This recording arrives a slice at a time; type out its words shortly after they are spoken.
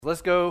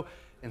Let's go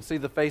and see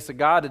the face of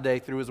God today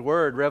through His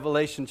Word.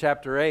 Revelation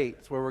chapter 8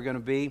 is where we're going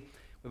to be.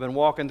 We've been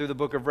walking through the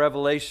book of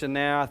Revelation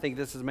now. I think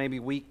this is maybe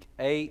week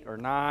 8 or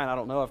 9. I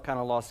don't know. I've kind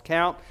of lost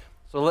count.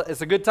 So it's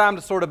a good time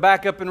to sort of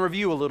back up and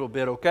review a little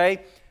bit,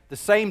 okay? The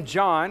same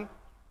John,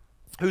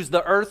 who's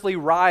the earthly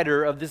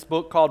writer of this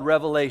book called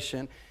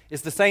Revelation,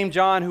 is the same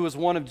John who was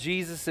one of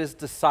Jesus'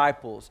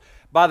 disciples.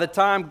 By the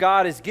time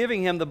God is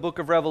giving him the book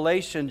of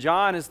Revelation,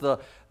 John is the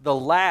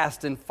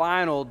last and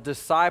final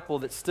disciple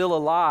that's still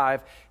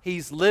alive.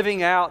 He's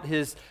living out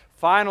his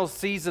final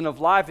season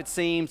of life, it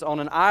seems, on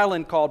an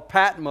island called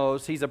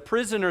Patmos. He's a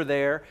prisoner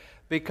there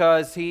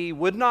because he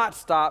would not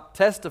stop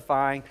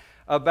testifying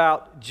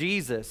about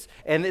Jesus.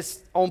 And it's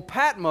on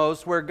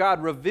Patmos where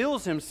God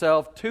reveals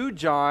himself to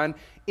John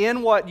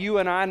in what you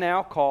and I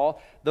now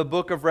call the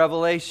book of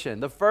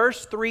Revelation. The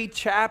first 3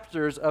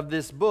 chapters of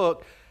this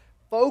book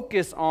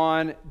focus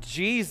on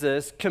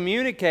Jesus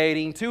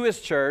communicating to His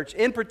church,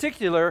 in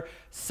particular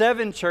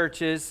 7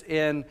 churches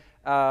in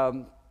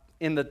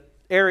the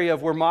area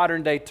of where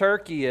modern-day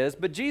Turkey is.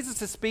 But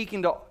Jesus is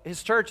speaking to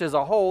His church as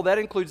a whole. That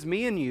includes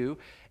me and you.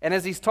 And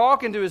as He's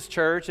talking to His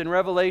church in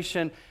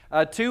Revelation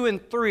 2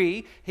 and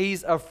 3,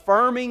 He's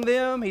affirming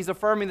them. He's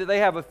affirming that they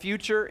have a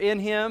future in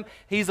Him.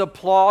 He's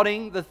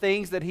applauding the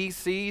things that He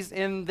sees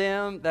in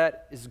them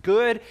that is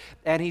good.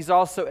 And He's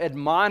also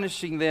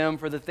admonishing them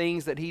for the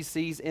things that He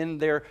sees in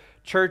their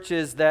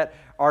churches that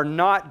are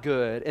not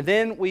good. And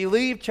then we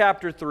leave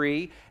chapter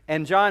 3,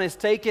 and John is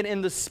taken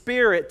in the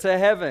Spirit to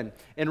heaven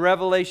in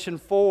Revelation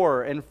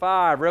 4 and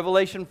 5.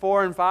 Revelation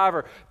 4 and 5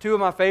 are 2 of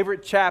my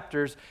favorite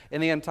chapters in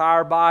the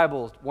entire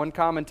Bible. One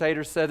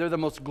commentator said they're the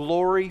most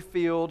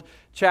glory-filled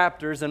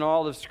chapters in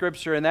all of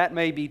Scripture, and that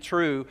may be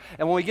true.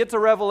 And when we get to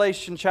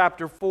Revelation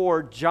chapter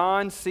 4,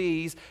 John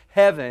sees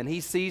heaven.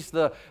 He sees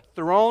the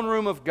throne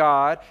room of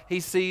God. He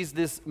sees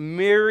this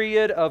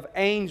myriad of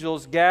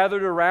angels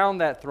gathered around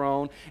that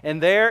throne,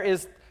 and there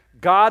is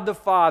God the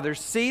Father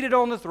seated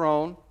on the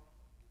throne,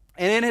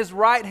 and in His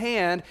right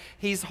hand,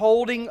 He's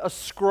holding a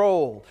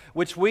scroll,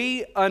 which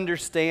we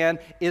understand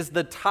is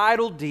the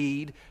title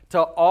deed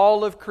to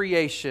all of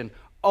creation.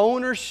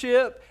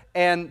 Ownership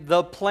and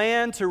the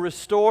plan to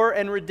restore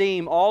and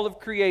redeem all of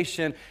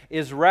creation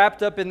is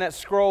wrapped up in that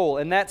scroll.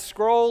 And that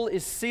scroll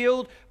is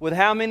sealed with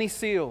how many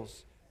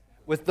seals?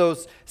 With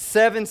those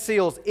 7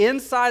 seals.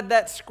 Inside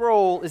that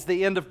scroll is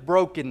the end of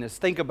brokenness.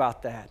 Think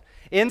about that.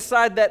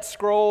 Inside that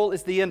scroll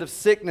is the end of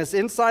sickness.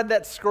 Inside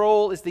that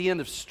scroll is the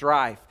end of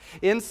strife.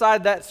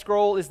 Inside that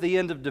scroll is the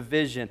end of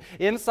division.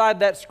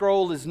 Inside that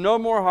scroll is no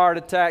more heart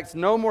attacks,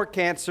 no more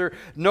cancer,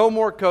 no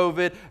more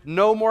COVID,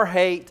 no more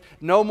hate,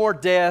 no more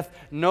death,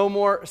 no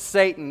more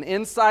Satan.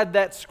 Inside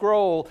that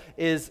scroll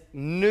is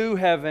new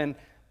heaven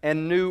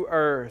and new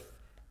earth.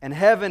 And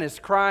heaven is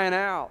crying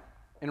out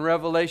in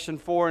Revelation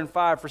 4 and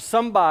 5 for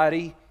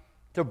somebody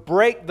to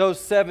break those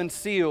 7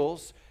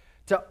 seals,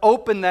 to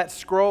open that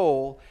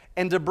scroll,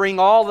 and to bring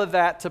all of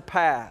that to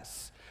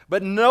pass.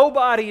 But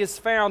nobody is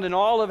found in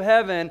all of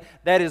heaven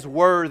that is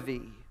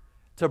worthy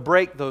to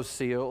break those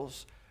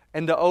seals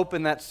and to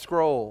open that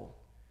scroll.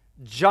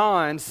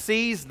 John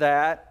sees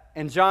that,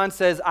 and John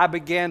says, I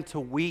began to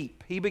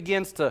weep. He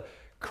begins to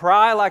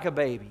cry like a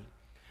baby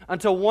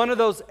until one of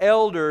those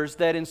elders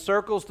that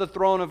encircles the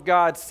throne of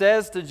God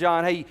says to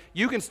John, hey,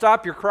 you can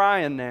stop your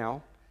crying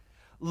now.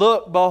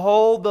 Look,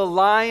 behold the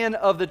Lion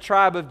of the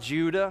tribe of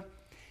Judah.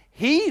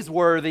 He's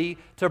worthy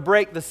to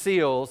break the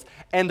seals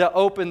and to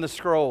open the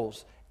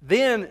scrolls.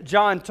 Then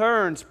John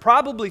turns,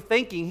 probably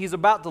thinking he's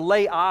about to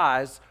lay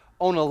eyes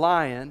on a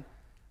lion,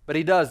 but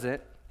he doesn't.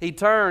 He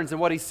turns,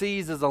 and what he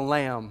sees is a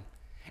lamb.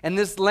 And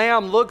this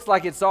lamb looks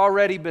like it's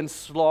already been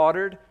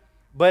slaughtered,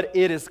 but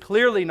it is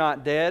clearly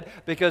not dead,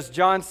 because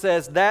John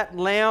says that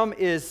lamb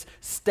is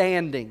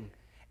standing.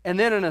 And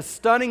then in a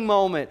stunning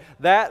moment,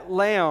 that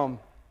lamb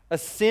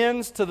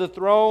ascends to the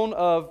throne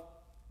of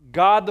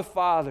God the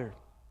Father.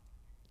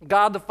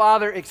 God the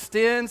Father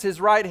extends His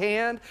right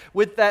hand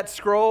with that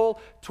scroll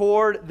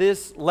toward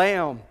this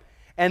lamb.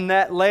 And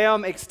that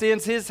lamb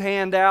extends his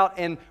hand out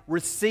and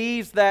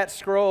receives that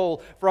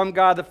scroll from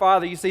God the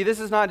Father. You see, this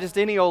is not just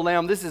any old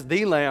lamb. This is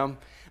the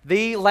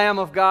Lamb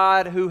of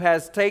God who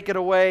has taken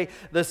away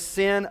the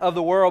sin of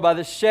the world by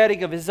the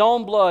shedding of His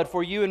own blood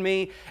for you and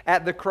me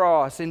at the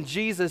cross. And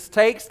Jesus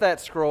takes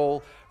that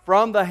scroll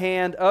from the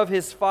hand of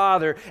His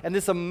Father, and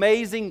this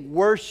amazing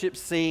worship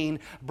scene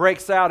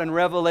breaks out in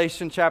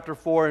Revelation chapter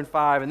 4 and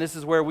 5. And this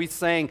is where we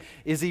sang,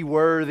 is He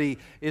worthy?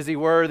 Is He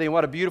worthy? And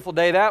what a beautiful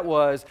day that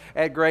was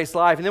at Grace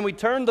Life. And then we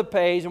turned the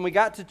page and we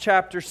got to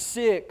chapter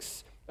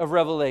 6 of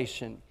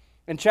Revelation.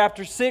 And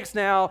chapter 6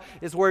 now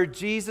is where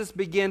Jesus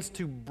begins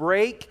to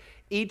break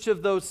each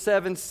of those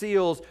 7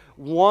 seals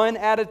one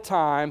at a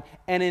time,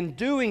 and in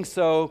doing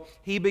so,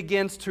 He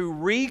begins to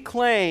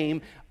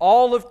reclaim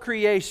all of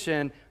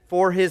creation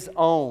for His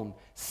own.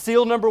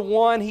 Seal number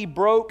 1, He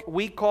broke.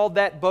 We called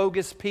that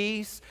bogus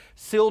peace.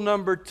 Seal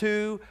number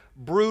 2,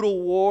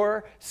 brutal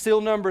war. Seal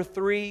number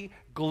 3,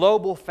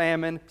 global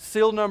famine.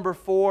 Seal number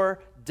 4,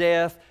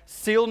 death.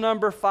 Seal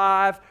number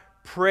 5,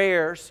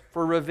 prayers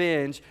for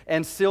revenge.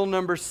 And seal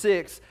number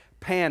 6,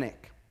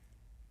 panic.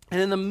 And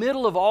in the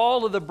middle of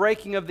all of the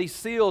breaking of these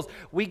seals,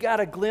 we got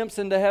a glimpse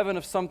into heaven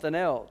of something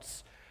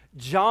else.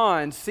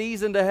 John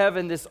sees into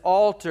heaven this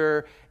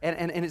altar,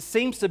 and it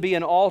seems to be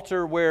an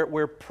altar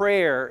where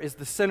prayer is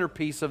the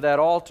centerpiece of that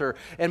altar.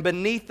 And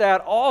beneath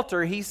that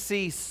altar, he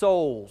sees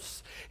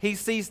souls. He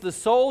sees the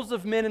souls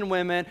of men and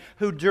women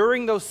who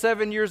during those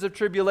 7 years of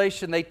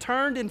tribulation, they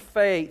turned in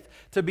faith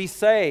to be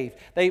saved.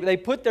 They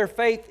put their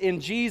faith in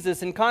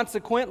Jesus, and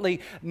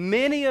consequently,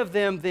 many of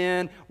them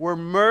then were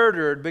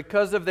murdered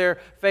because of their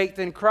faith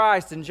in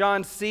Christ. And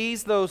John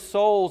sees those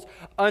souls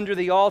under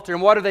the altar.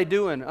 And what are they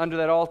doing under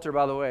that altar,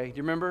 by the way? Do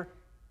you remember?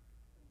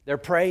 They're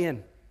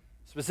praying.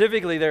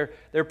 Specifically,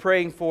 they're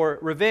praying for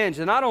revenge.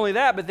 And not only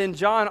that, but then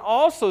John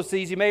also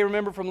sees, you may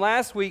remember from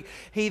last week,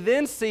 he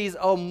then sees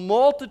a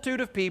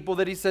multitude of people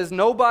that he says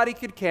nobody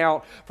could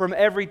count from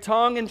every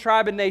tongue and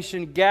tribe and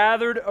nation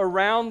gathered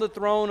around the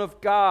throne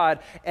of God.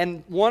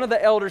 And one of the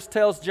elders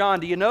tells John,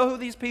 do you know who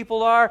these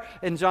people are?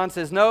 And John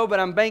says, no, but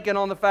I'm banking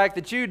on the fact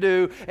that you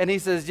do. And he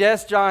says,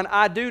 yes, John,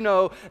 I do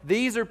know.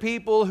 These are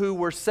people who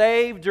were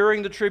saved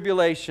during the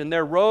tribulation.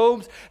 Their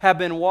robes have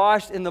been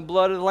washed in the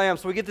blood of the Lamb.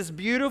 So we get this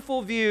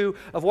beautiful view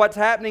of what's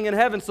happening in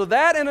heaven. So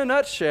that in a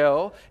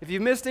nutshell, if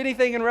you've missed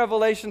anything in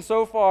Revelation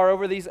so far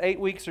over these 8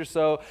 weeks or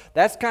so,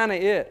 that's kind of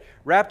it,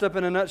 wrapped up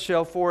in a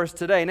nutshell for us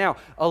today. Now,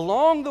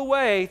 along the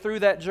way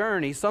through that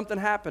journey, something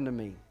happened to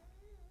me.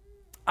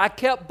 I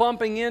kept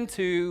bumping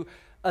into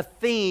a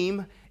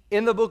theme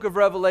in the book of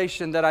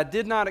Revelation that I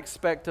did not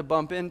expect to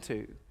bump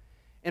into.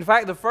 In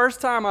fact, the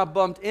first time I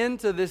bumped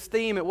into this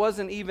theme, it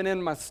wasn't even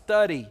in my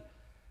study.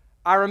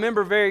 I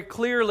remember very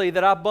clearly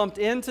that I bumped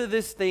into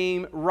this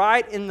theme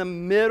right in the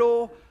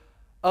middle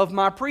of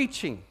my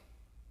preaching.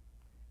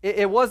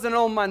 It wasn't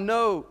on my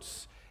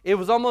notes. It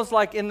was almost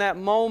like in that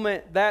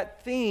moment,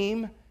 that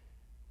theme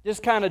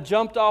just kind of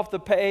jumped off the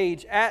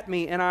page at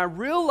me, and I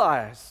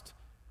realized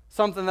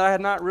something that I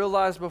had not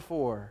realized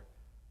before.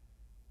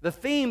 The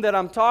theme that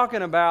I'm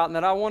talking about and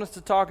that I want us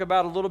to talk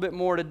about a little bit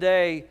more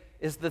today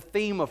is the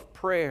theme of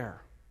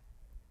prayer.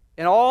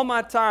 In all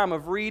my time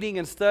of reading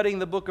and studying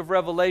the book of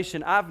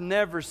Revelation, I've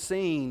never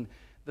seen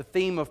the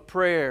theme of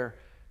prayer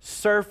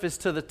surface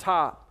to the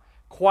top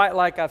quite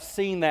like I've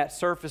seen that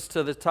surface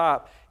to the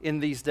top in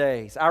these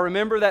days. I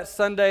remember that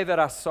Sunday that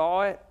I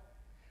saw it.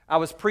 I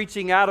was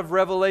preaching out of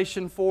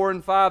Revelation 4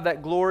 and 5,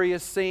 that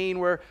glorious scene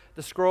where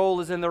the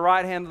scroll is in the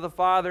right hand of the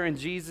Father and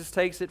Jesus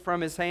takes it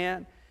from His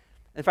hand.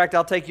 In fact,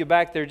 I'll take you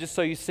back there just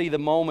so you see the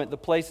moment, the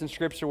place in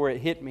Scripture where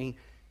it hit me.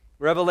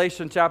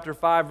 Revelation chapter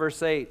 5,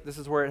 verse 8, this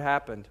is where it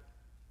happened.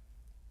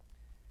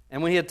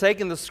 And when He had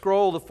taken the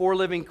scroll, the 4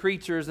 living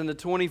creatures and the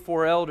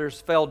 24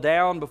 elders fell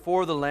down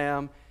before the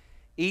Lamb,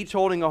 each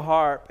holding a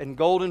harp and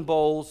golden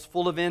bowls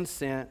full of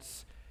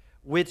incense,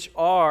 which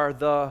are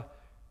the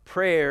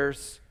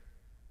prayers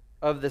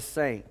of the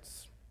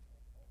saints.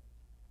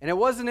 And it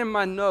wasn't in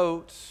my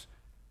notes,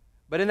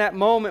 but in that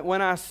moment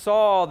when I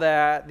saw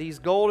that, these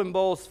golden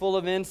bowls full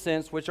of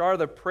incense, which are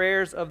the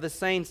prayers of the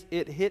saints,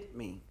 it hit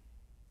me.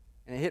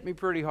 And it hit me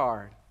pretty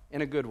hard,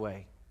 in a good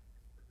way.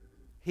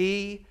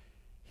 He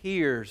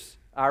hears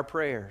our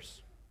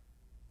prayers.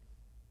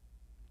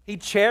 He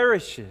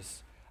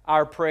cherishes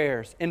our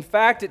prayers. In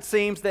fact, it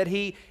seems that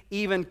He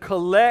even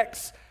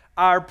collects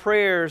our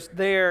prayers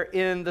there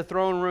in the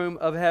throne room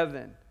of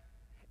heaven.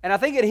 And I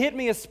think it hit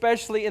me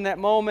especially in that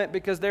moment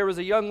because there was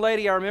a young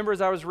lady, I remember as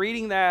I was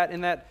reading that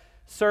in that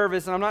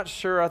service, and I'm not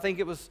sure, I think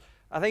it was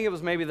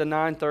maybe the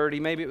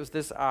 9:30, maybe it was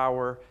this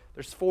hour.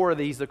 There's 4 of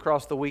these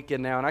across the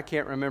weekend now, and I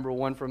can't remember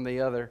one from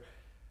the other.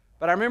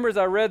 But I remember as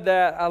I read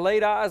that, I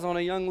laid eyes on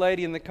a young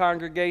lady in the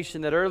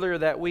congregation that earlier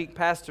that week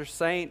Pastor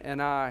Saint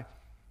and I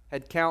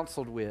had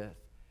counseled with.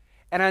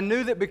 And I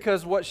knew that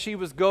because what she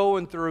was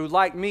going through,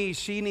 like me,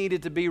 she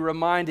needed to be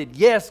reminded,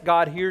 yes,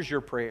 God hears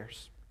your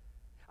prayers.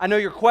 I know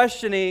you're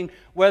questioning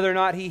whether or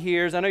not He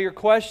hears. I know you're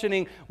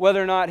questioning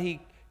whether or not He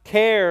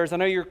cares. I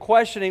know you're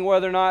questioning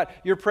whether or not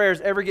your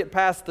prayers ever get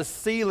past the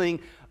ceiling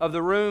of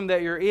the room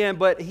that you're in,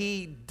 but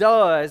He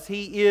does.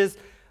 He is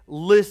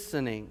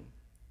listening.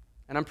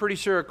 And I'm pretty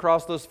sure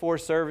across those 4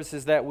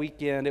 services that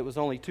weekend, it was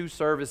only 2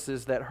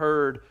 services that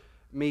heard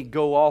me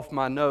go off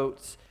my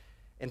notes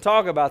and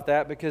talk about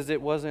that because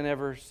it wasn't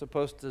ever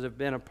supposed to have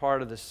been a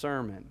part of the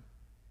sermon.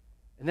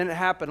 And then it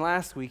happened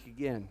last week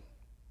again.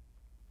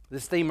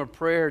 This theme of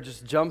prayer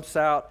just jumps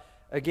out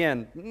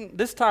again.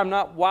 This time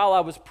not while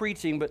I was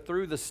preaching, but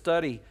through the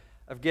study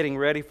of getting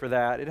ready for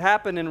that. It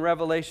happened in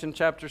Revelation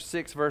chapter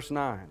 6, verse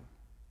 9.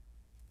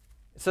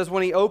 It says,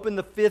 when He opened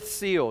the 5th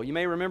seal, you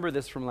may remember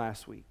this from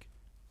last week,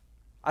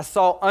 I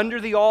saw under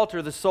the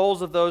altar the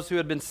souls of those who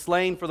had been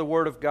slain for the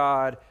word of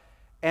God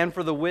and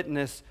for the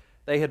witness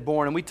they had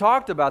borne. And we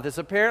talked about this.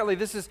 Apparently,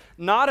 this is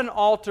not an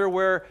altar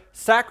where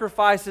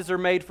sacrifices are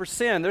made for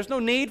sin. There's no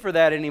need for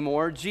that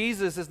anymore.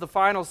 Jesus is the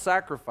final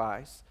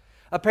sacrifice.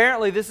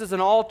 Apparently, this is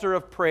an altar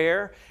of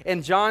prayer,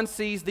 and John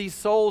sees these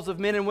souls of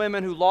men and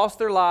women who lost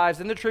their lives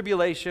in the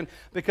tribulation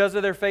because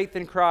of their faith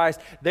in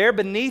Christ. They're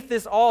beneath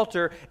this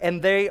altar,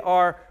 and they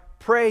are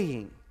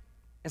praying.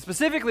 And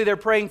specifically, they're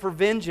praying for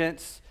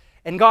vengeance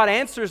And God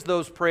answers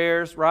those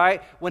prayers,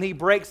 right, when He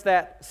breaks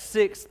that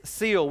sixth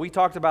seal. We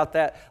talked about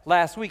that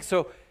last week.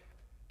 So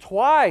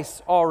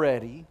twice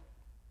already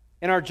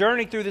in our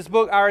journey through this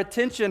book, our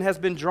attention has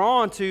been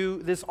drawn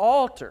to this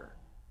altar.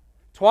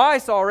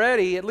 Twice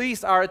already, at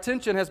least, our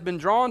attention has been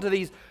drawn to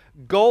these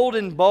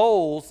golden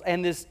bowls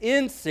and this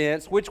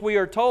incense, which we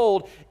are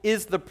told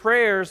is the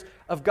prayers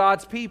of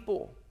God's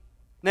people.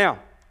 Now,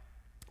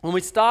 when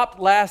we stopped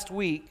last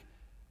week,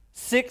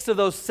 6 of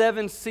those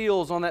 7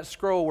 seals on that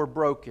scroll were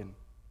broken.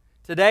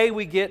 Today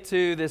we get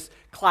to this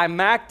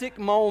climactic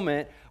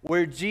moment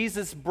where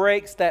Jesus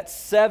breaks that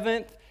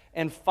 7th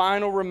and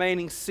final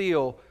remaining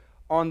seal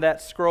on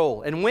that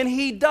scroll. And when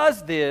He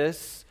does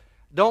this,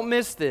 don't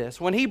miss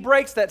this. When He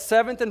breaks that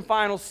 7th and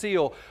final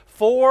seal,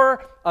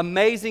 4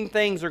 amazing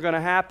things are going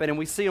to happen, and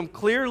we see them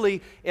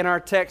clearly in our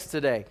text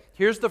today.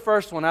 Here's the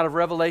first one out of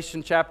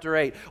Revelation chapter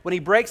 8. When He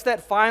breaks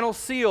that final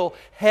seal,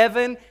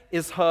 heaven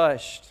is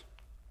hushed.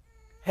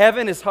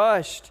 Heaven is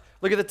hushed.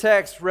 Look at the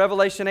text,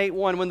 Revelation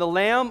 8:1. When the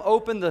Lamb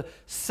opened the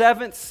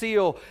 7th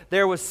seal,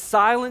 there was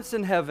silence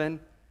in heaven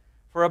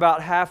for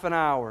about half an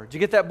hour. Did you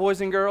get that, boys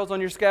and girls,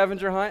 on your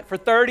scavenger hunt? For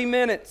 30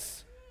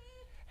 minutes,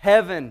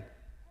 heaven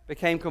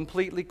became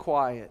completely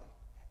quiet.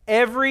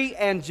 Every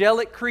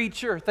angelic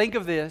creature, think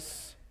of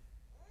this,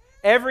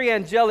 every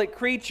angelic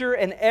creature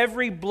and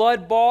every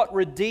blood-bought,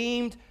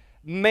 redeemed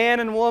man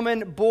and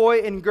woman, boy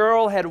and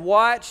girl had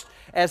watched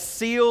as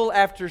seal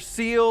after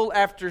seal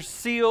after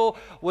seal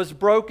was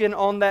broken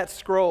on that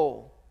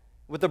scroll.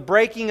 With the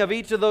breaking of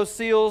each of those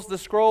seals, the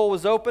scroll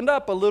was opened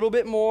up a little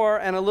bit more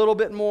and a little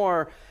bit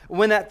more.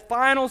 When that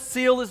final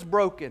seal is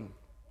broken,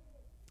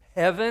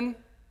 heaven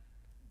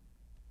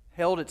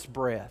held its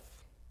breath.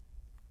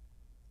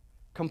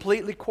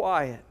 Completely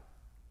quiet.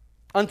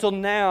 Until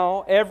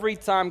now, every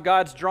time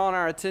God's drawn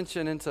our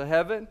attention into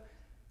heaven,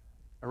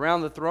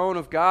 around the throne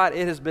of God,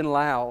 it has been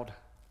loud.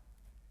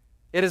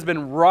 It has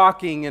been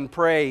rocking in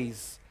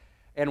praise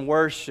and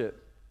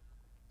worship.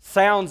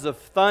 Sounds of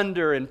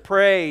thunder and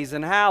praise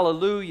and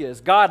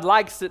hallelujahs. God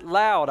likes it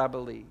loud, I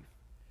believe.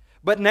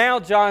 But now,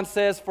 John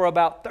says, for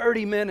about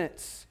 30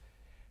 minutes,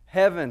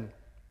 heaven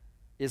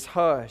is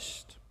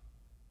hushed.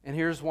 And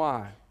here's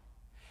why.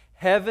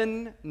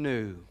 Heaven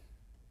knew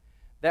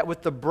that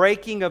with the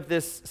breaking of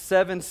this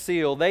 7th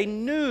seal,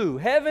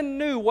 heaven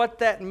knew what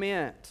that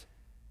meant.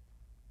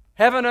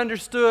 Heaven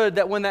understood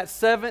that when that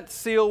 7th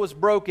seal was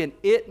broken,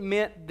 it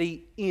meant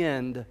the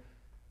end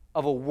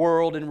of a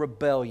world in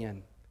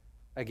rebellion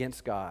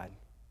against God.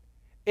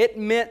 It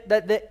meant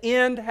that the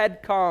end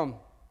had come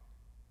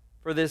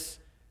for this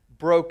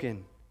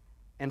broken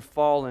and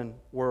fallen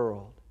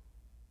world.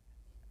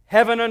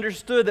 Heaven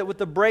understood that with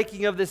the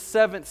breaking of this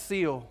 7th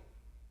seal,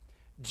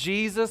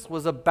 Jesus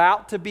was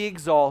about to be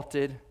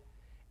exalted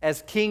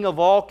as King of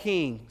all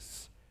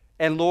kings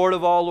and Lord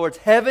of all lords.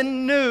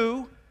 Heaven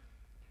knew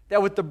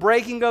that with the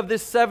breaking of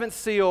this 7th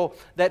seal,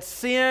 that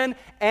sin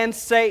and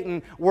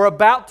Satan were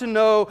about to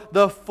know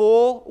the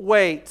full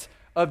weight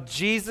of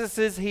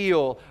Jesus'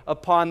 heel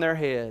upon their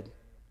head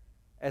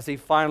as He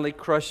finally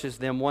crushes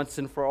them once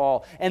and for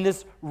all. And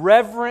this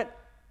reverent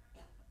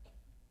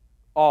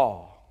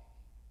awe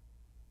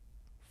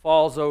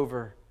falls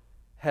over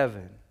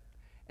heaven.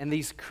 And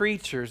these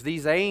creatures,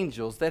 these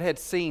angels that had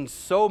seen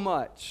so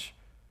much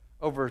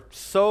over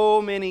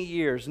so many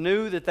years,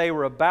 knew that they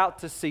were about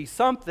to see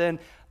something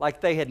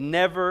like they had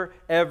never,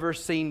 ever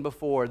seen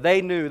before.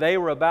 They knew they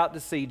were about to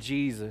see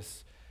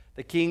Jesus,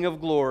 the King of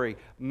glory,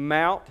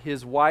 mount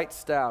His white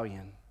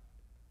stallion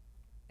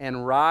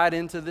and ride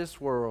into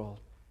this world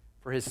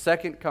for His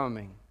second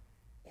coming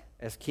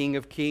as King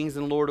of kings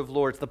and Lord of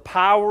lords. The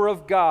power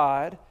of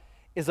God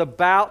is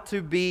about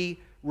to be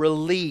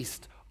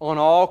released on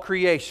all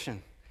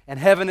creation. And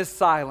heaven is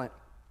silent.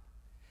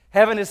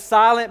 Heaven is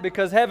silent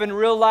because heaven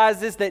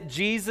realizes that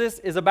Jesus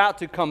is about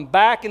to come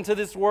back into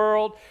this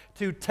world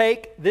to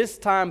take, this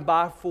time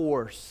by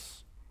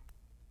force,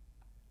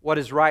 what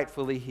is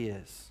rightfully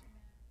His.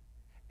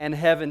 And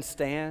heaven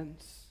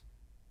stands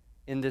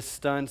in this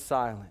stunned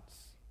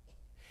silence.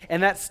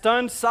 And that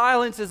stunned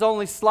silence is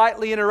only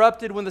slightly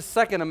interrupted when the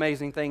second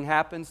amazing thing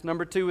happens.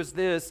 Number 2 is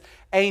this: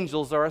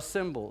 angels are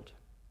assembled.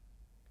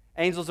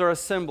 Angels are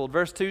assembled.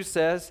 Verse 2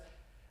 says,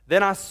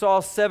 "Then I saw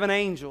 7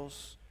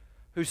 angels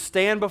who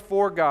stand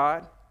before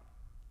God."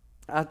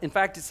 In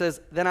fact, it says,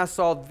 "Then I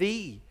saw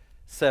the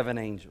 7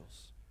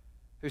 angels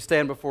who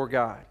stand before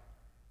God,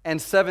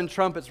 and 7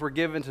 trumpets were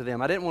given to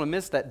them." I didn't want to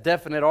miss that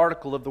definite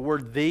article of the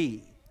word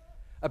 "the."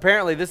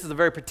 Apparently, this is a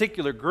very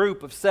particular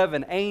group of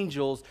 7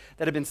 angels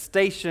that have been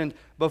stationed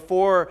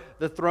before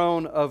the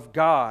throne of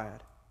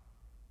God.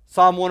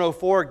 Psalm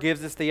 104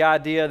 gives us the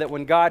idea that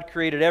when God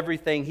created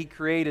everything, He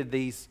created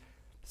these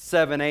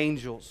 7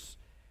 angels.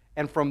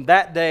 And from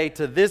that day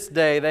to this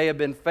day, they have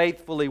been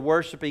faithfully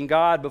worshiping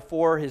God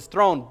before His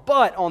throne.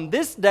 But on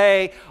this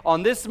day,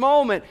 on this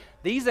moment,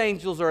 these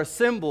angels are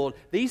assembled.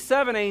 These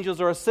 7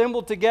 angels are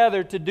assembled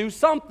together to do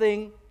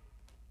something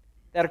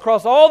that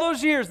across all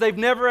those years they've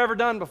never ever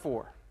done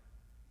before.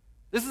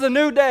 This is a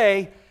new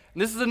day,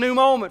 and this is a new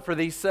moment for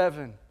these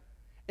 7.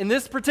 In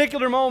this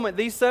particular moment,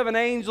 these 7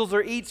 angels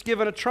are each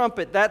given a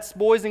trumpet. That's,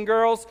 boys and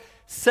girls,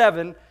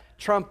 7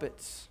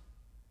 trumpets.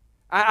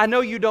 I know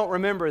you don't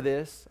remember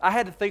this. I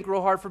had to think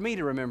real hard for me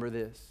to remember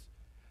this.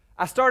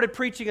 I started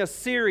preaching a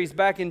series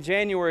back in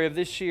January of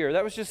this year.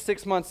 That was just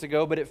 6 months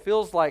ago, but it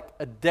feels like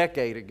a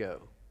decade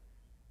ago.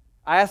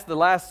 I asked the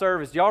last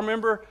service, do y'all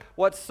remember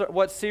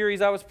what series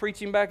I was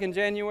preaching back in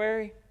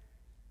January?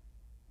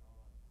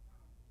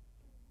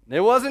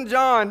 It wasn't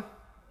John.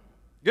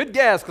 Good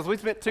guess, because we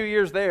spent 2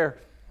 years there.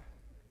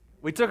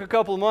 We took a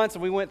couple of months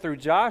and we went through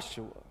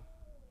Joshua.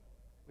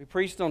 We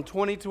preached on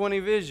 2020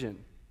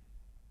 vision.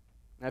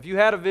 Now, if you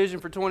had a vision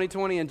for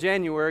 2020 in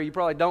January, you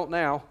probably don't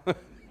now.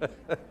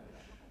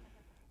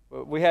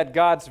 But we had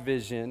God's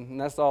vision, and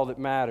that's all that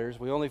matters.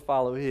 We only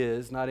follow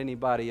His, not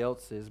anybody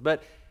else's.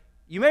 But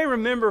you may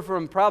remember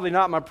from probably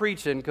not my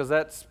preaching, because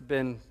that's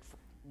been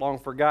long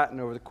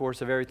forgotten over the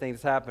course of everything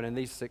that's happened in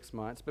these 6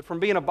 months. But from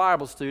being a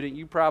Bible student,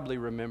 you probably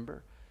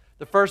remember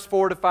the first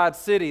fortified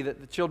city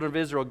that the children of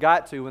Israel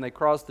got to when they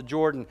crossed the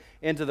Jordan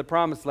into the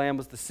Promised Land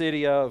was the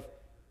city of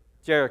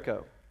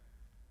Jericho.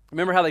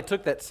 Remember how they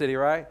took that city,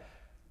 right?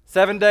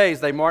 7 days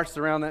they marched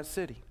around that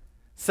city.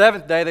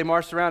 7th day they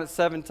marched around it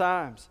 7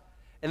 times.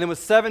 And then with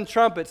 7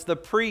 trumpets, the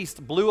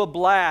priest blew a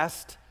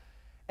blast,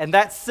 and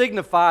that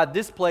signified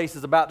this place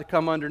is about to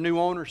come under new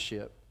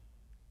ownership.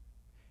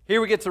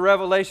 Here we get to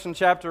Revelation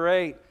chapter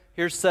 8.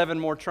 Here's 7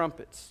 more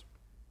trumpets.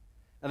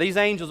 Now these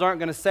angels aren't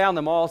going to sound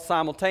them all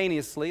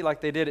simultaneously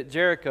like they did at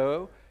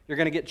Jericho. You're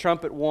going to get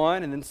trumpet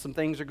 1, and then some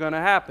things are going to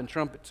happen.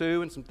 Trumpet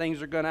 2, and some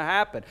things are going to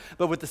happen.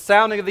 But with the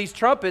sounding of these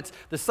trumpets,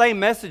 the same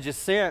message is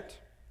sent.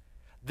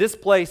 This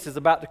place is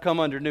about to come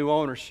under new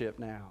ownership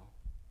now.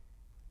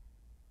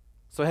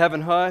 So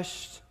heaven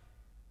hushed,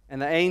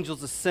 and the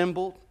angels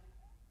assembled.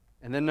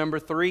 And then number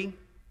 3,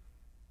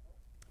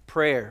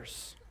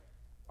 prayers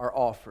are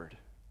offered.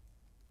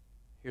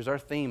 Here's our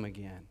theme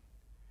again.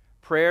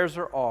 Prayers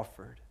are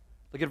offered.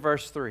 Look at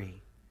verse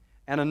 3.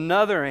 And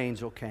another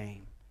angel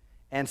came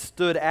and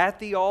stood at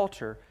the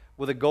altar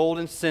with a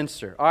golden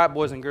censer. All right,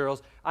 boys and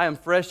girls, I am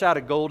fresh out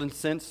of golden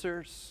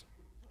censers.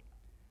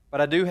 But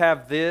I do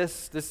have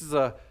this. This is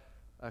a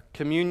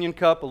communion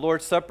cup, a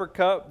Lord's Supper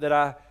cup that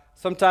I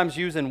sometimes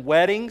use in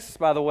weddings.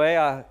 By the way,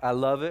 I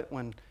love it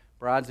when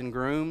brides and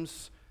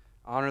grooms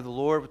honor the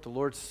Lord with the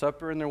Lord's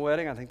Supper in their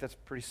wedding. I think that's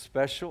pretty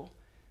special.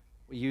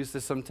 We use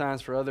this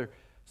sometimes for other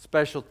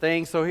special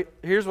things. So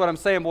here's what I'm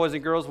saying, boys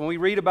and girls. When we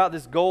read about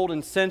this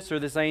golden censer,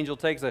 this angel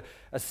takes a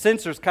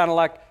censer is kind of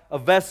like a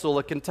vessel,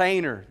 a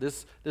container.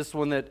 This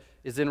one that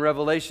is in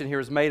Revelation here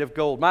is made of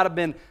gold. Might have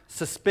been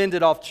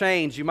suspended off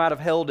chains. You might have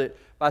held it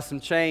by some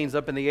chains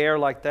up in the air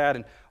like that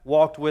and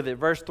walked with it.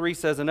 Verse 3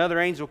 says, another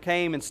angel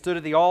came and stood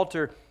at the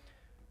altar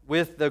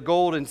with the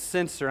golden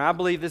censer. And I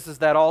believe this is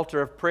that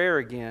altar of prayer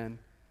again.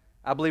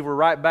 I believe we're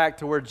right back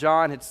to where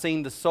John had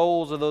seen the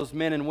souls of those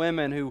men and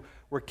women who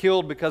were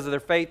killed because of their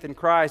faith in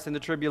Christ in the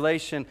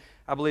tribulation.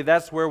 I believe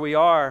that's where we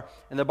are.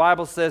 And the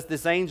Bible says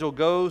this angel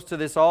goes to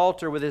this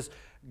altar with his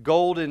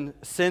golden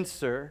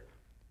censer.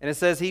 And it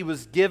says he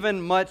was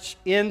given much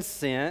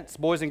incense.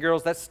 Boys and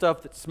girls, that's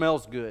stuff that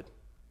smells good.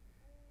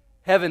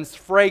 Heaven's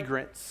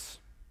fragrance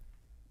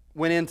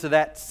went into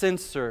that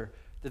censer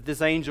that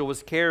this angel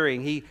was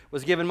carrying. He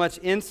was given much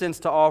incense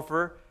to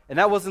offer. And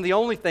that wasn't the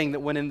only thing that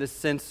went in this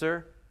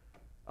censer.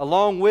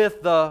 Along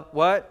with the,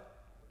 what?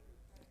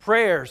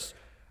 Prayers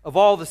of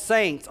all the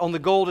saints on the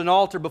golden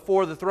altar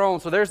before the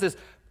throne. So there's this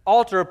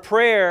altar of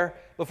prayer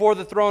before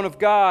the throne of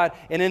God.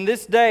 And in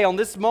this day, on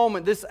this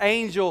moment, this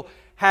angel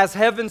has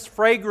heaven's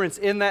fragrance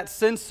in that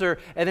censer.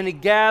 And then he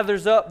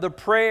gathers up the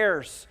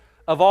prayers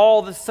of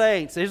all the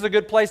saints. Here's a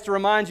good place to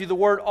remind you, the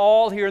word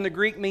all here in the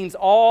Greek means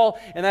all,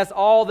 and that's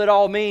all that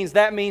all means.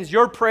 That means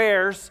your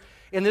prayers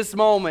in this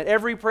moment,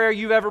 every prayer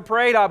you've ever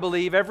prayed, I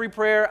believe, every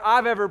prayer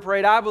I've ever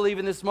prayed, I believe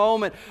in this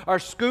moment, are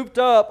scooped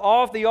up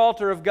off the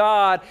altar of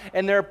God,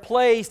 and they're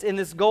placed in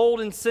this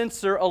golden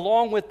censer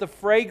along with the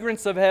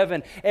fragrance of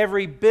heaven.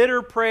 Every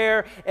bitter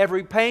prayer,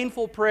 every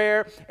painful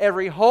prayer,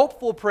 every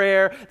hopeful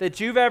prayer that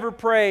you've ever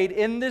prayed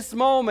in this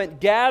moment,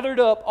 gathered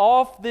up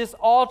off this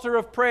altar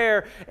of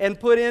prayer and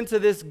put into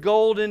this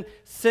golden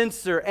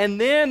censer.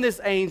 And then this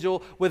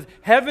angel, with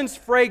heaven's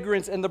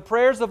fragrance and the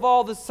prayers of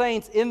all the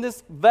saints in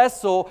this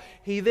vessel,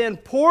 he then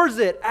pours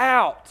it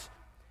out.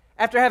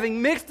 After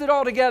having mixed it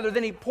all together,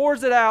 then he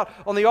pours it out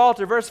on the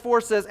altar. Verse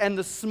 4 says, and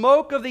the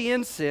smoke of the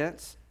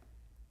incense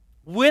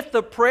with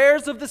the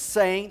prayers of the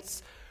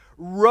saints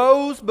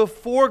rose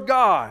before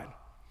God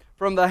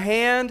from the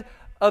hand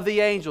of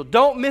the angel.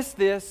 Don't miss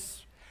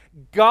this.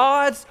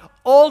 God's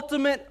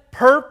ultimate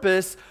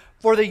purpose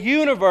for the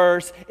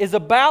universe is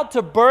about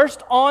to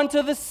burst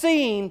onto the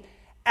scene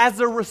as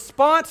a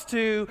response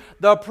to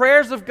the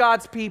prayers of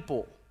God's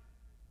people.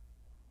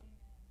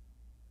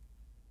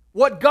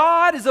 What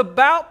God is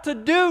about to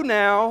do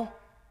now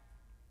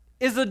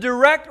is a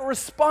direct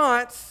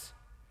response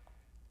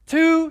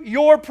to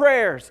your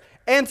prayers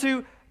and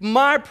to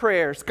my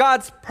prayers.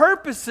 God's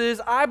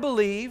purposes, I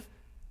believe,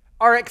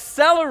 are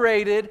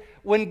accelerated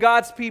when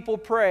God's people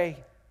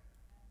pray.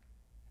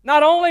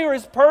 Not only are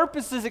His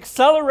purposes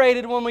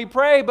accelerated when we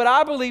pray, but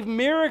I believe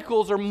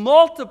miracles are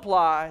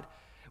multiplied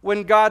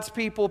when God's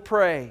people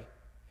pray.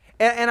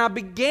 And I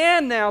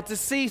began now to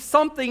see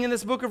something in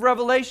this book of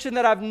Revelation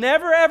that I've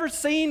never ever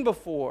seen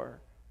before.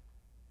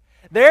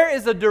 There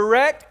is a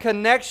direct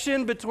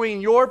connection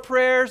between your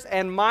prayers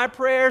and my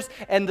prayers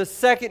and the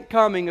second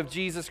coming of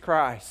Jesus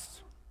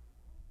Christ.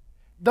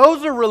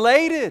 Those are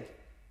related.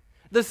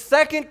 The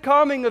second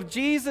coming of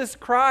Jesus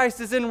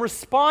Christ is in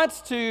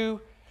response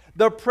to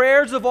the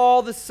prayers of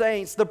all the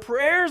saints. The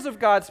prayers of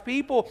God's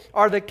people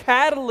are the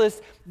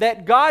catalyst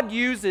that God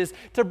uses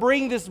to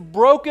bring this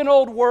broken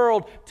old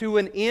world to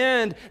an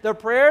end. The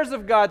prayers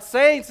of God's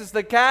saints is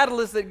the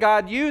catalyst that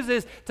God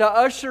uses to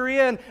usher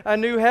in a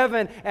new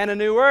heaven and a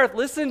new earth.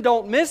 Listen,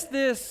 don't miss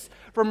this.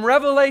 From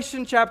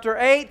Revelation chapter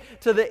 8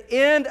 to the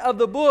end of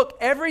the book,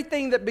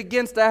 everything that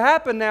begins to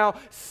happen now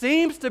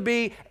seems to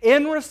be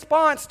in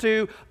response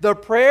to the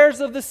prayers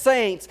of the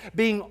saints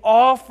being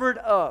offered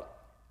up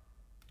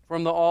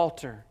from the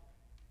altar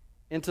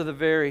into the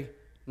very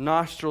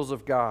nostrils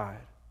of God.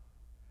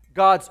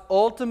 God's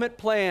ultimate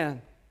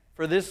plan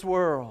for this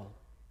world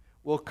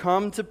will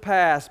come to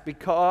pass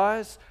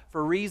because,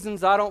 for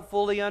reasons I don't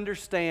fully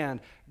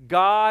understand,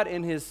 God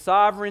in His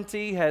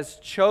sovereignty has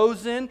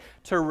chosen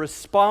to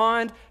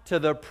respond to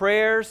the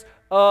prayers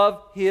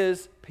of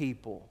His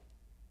people.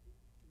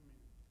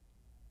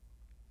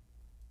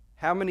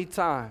 How many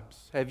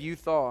times have you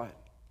thought,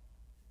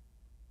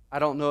 I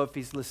don't know if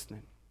He's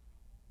listening?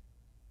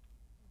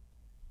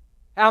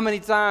 How many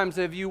times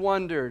have you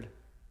wondered,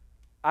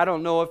 I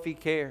don't know if He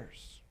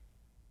cares?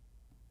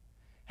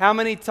 How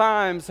many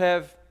times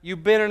have you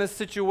been in a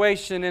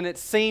situation and it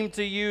seemed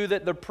to you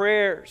that the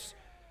prayers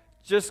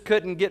just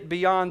couldn't get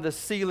beyond the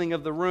ceiling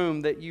of the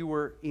room that you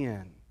were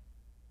in?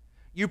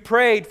 You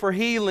prayed for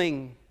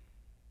healing.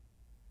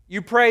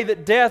 You prayed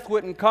that death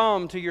wouldn't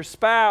come to your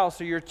spouse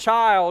or your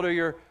child or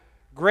your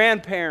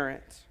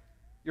grandparent,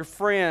 your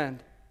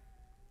friend.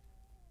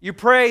 You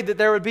prayed that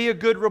there would be a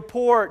good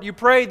report. You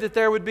prayed that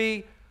there would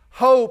be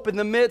hope in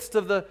the midst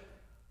of the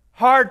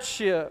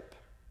hardship.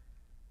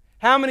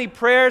 How many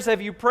prayers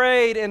have you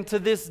prayed, and to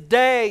this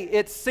day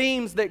it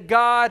seems that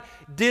God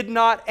did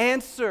not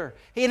answer?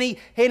 And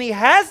He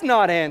has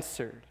not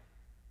answered.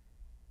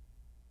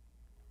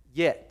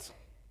 Yet.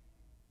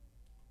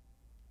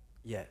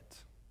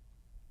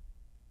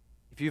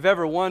 If you've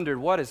ever wondered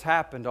what has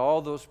happened to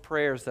all those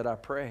prayers that I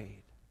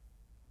prayed,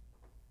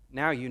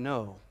 now you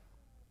know.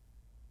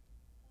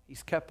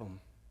 He's kept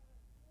them.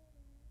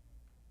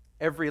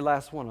 Every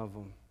last one of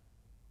them.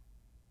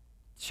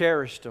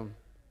 Cherished them,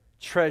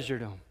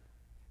 treasured them,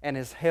 and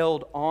has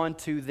held on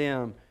to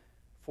them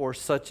for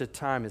such a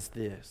time as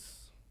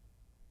this.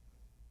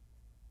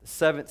 The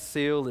seventh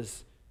seal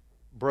is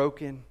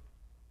broken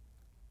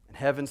and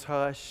heaven's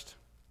hushed.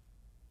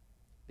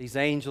 These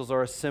angels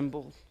are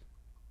assembled.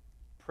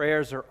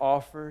 Prayers are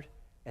offered.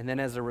 And then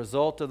as a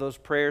result of those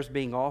prayers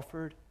being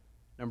offered,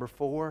 number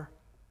 4,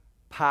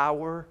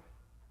 power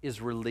is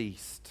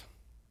released.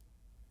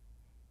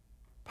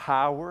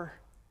 Power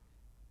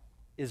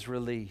is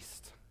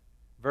released.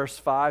 Verse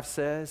 5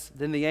 says,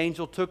 Then the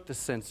angel took the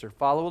censer.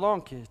 Follow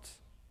along, kids.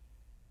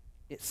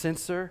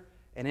 Censer,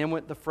 and in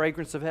went the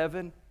fragrance of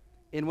heaven.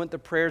 In went the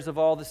prayers of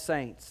all the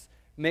saints.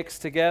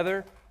 Mixed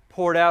together,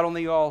 poured out on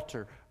the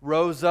altar.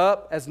 Rose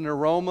up as an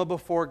aroma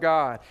before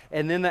God.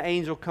 And then the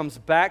angel comes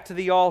back to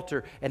the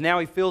altar. And now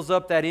he fills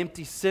up that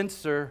empty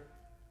censer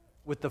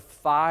with the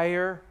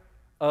fire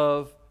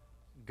of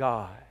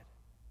God.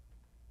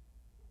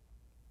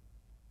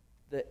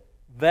 The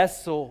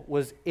vessel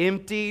was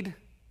emptied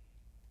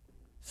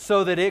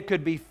so that it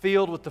could be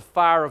filled with the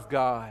fire of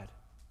God.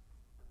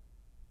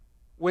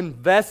 When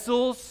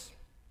vessels,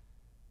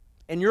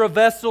 and you're a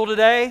vessel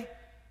today,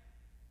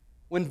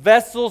 when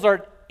vessels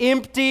are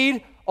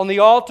emptied on the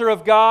altar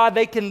of God,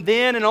 they can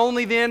then and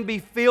only then be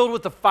filled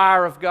with the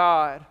fire of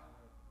God.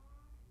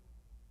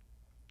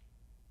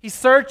 He's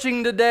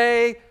searching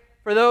today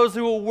for those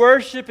who will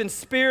worship in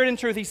spirit and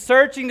truth. He's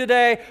searching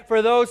today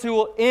for those who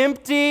will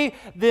empty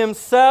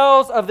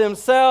themselves of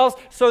themselves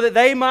so that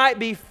they might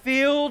be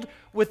filled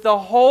with the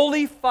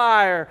holy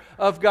fire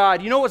of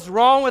God. You know what's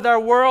wrong with our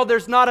world?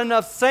 There's not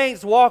enough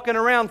saints walking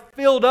around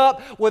filled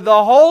up with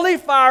the holy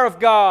fire of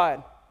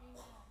God.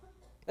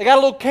 They got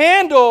a little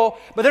candle,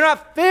 but they're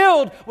not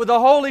filled with the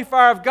holy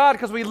fire of God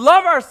because we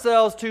love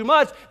ourselves too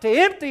much to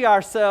empty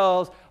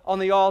ourselves on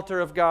the altar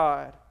of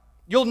God.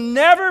 You'll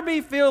never be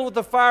filled with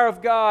the fire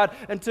of God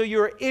until you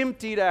are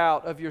emptied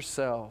out of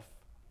yourself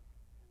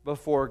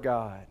before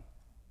God.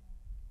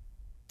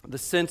 The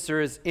censer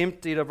is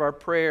emptied of our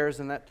prayers,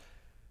 and that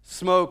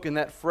smoke and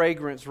that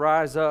fragrance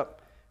rise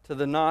up to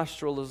the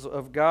nostrils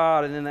of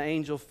God, and then the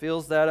angel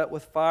fills that up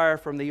with fire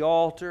from the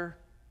altar.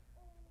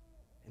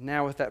 And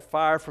now with that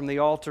fire from the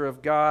altar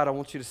of God, I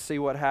want you to see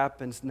what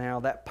happens now.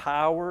 That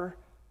power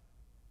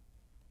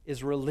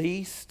is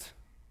released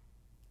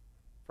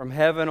from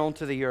heaven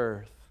onto the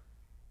earth.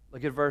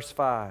 Look at verse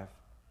 5.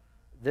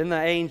 Then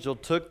the angel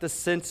took the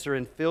censer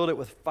and filled it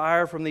with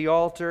fire from the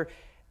altar,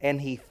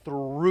 and he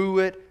threw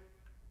it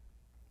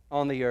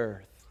on the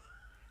earth.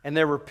 And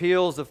there were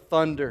peals of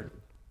thunder,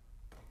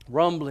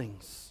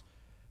 rumblings,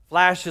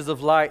 flashes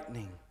of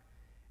lightning,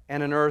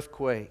 and an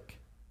earthquake.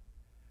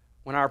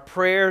 When our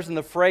prayers and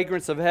the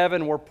fragrance of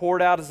heaven were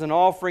poured out as an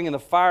offering and the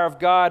fire of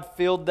God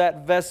filled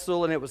that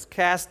vessel and it was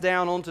cast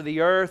down onto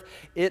the earth,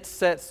 it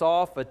sets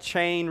off a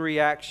chain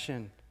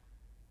reaction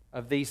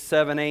of these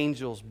 7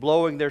 angels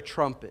blowing their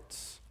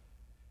trumpets.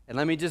 And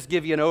let me just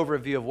give you an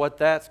overview of what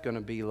that's going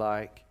to be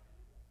like.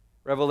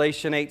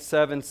 Revelation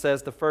 8:7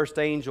 says the first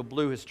angel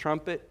blew his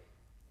trumpet,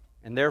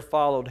 and there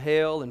followed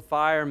hail and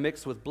fire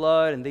mixed with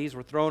blood, and these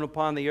were thrown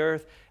upon the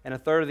earth, and a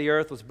third of the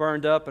earth was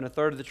burned up, and a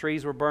third of the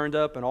trees were burned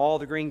up, and all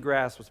the green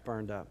grass was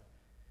burned up.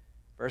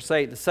 Verse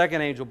 8, the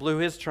second angel blew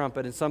his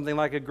trumpet, and something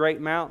like a great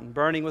mountain,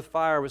 burning with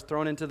fire, was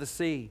thrown into the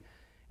sea.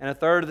 And a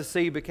third of the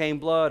sea became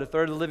blood, a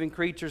third of the living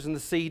creatures in the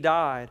sea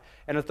died,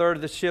 and a third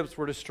of the ships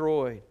were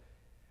destroyed.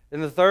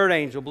 Then the third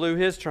angel blew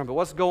his trumpet.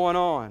 What's going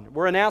on?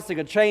 We're announcing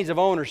a change of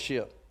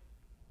ownership.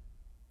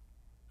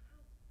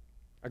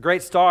 A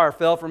great star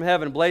fell from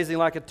heaven, blazing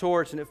like a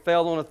torch, and it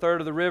fell on a third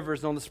of the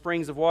rivers and on the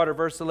springs of water.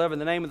 Verse 11,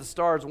 the name of the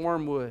star is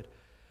Wormwood.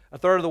 A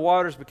third of the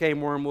waters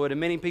became wormwood,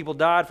 and many people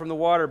died from the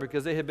water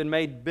because it had been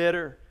made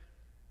bitter.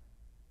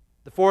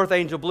 The fourth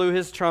angel blew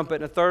his trumpet,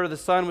 and a third of the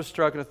sun was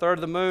struck, and a third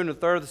of the moon, and a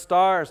third of the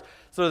stars,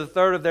 so that a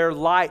third of their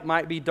light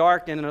might be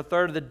darkened, and a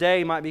third of the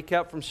day might be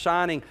kept from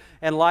shining,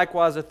 and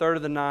likewise a third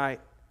of the night.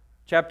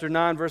 Chapter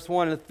 9, verse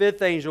 1, and the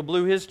fifth angel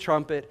blew his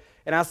trumpet,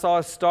 and I saw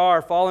a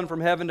star fallen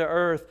from heaven to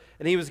earth,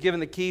 and he was given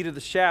the key to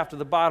the shaft of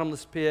the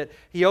bottomless pit.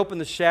 He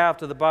opened the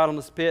shaft of the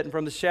bottomless pit, and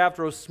from the shaft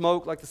rose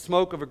smoke like the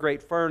smoke of a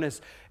great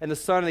furnace, and the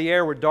sun and the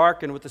air were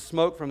darkened with the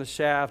smoke from the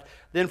shaft.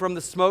 Then from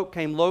the smoke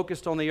came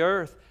locusts on the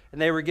earth, and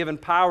they were given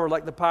power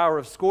like the power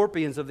of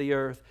scorpions of the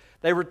earth.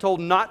 They were told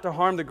not to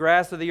harm the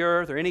grass of the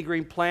earth or any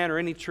green plant or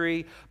any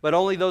tree, but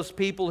only those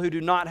people who do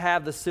not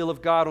have the seal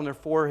of God on their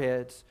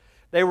foreheads.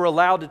 They were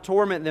allowed to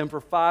torment them for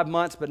 5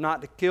 months, but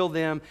not to kill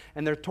them.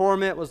 And their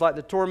torment was like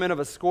the torment of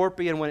a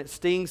scorpion when it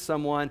stings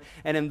someone.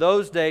 And in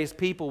those days,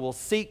 people will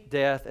seek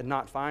death and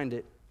not find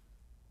it.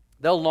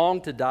 They'll long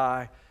to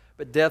die,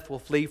 but death will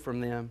flee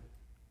from them.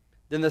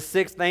 Then the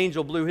sixth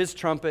angel blew his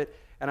trumpet,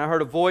 and I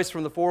heard a voice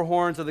from the 4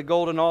 horns of the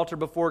golden altar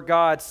before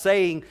God,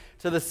 saying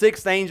to the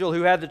sixth angel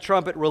who had the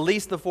trumpet,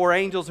 release the 4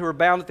 angels who were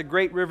bound at the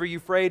great river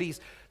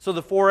Euphrates. So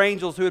the 4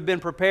 angels who had been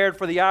prepared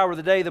for the hour,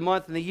 the day, the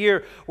month, and the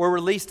year were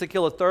released to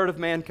kill a third of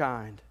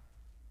mankind.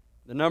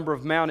 The number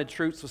of mounted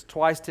troops was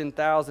twice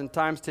 10,000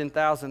 times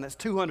 10,000. That's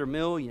 200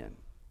 million.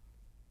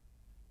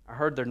 I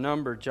heard their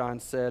number, John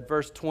said.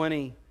 Verse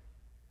 20,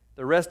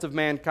 the rest of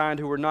mankind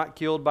who were not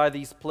killed by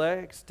these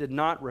plagues did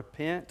not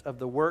repent of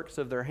the works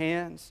of their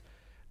hands,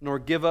 nor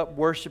give up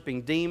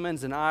worshiping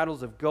demons and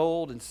idols of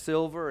gold and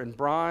silver and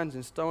bronze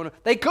and stone.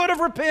 They could have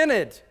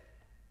repented.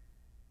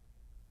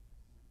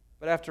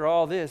 But after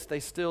all this, they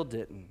still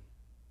didn't.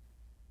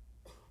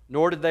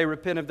 Nor did they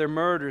repent of their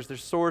murders, their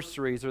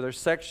sorceries, or their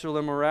sexual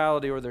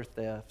immorality, or their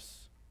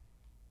thefts.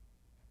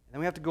 And then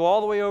we have to go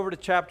all the way over to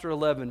chapter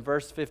 11,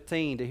 verse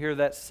 15, to hear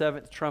that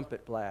 7th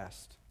trumpet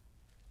blast.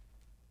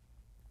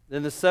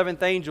 Then the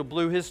 7th angel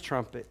blew his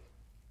trumpet,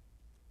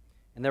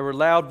 and there were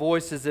loud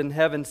voices in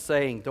heaven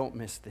saying, don't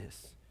miss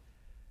this,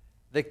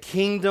 the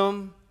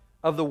kingdom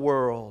of the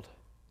world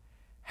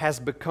has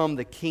become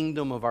the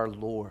kingdom of our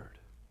Lord.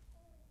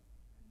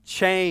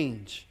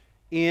 Change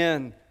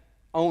in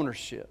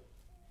ownership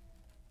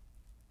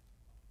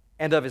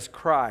and of his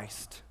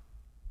Christ.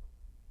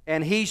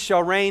 And he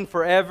shall reign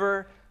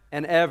forever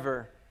and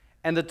ever.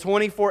 And the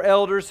 24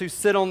 elders who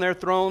sit on their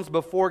thrones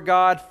before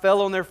God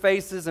fell on their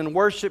faces and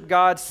worshiped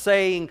God,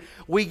 saying,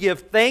 we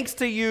give thanks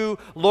to you,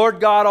 Lord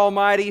God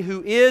Almighty,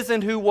 who is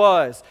and who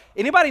was.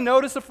 Anybody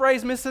notice a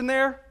phrase missing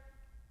there?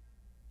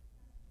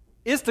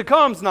 Is to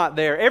come's not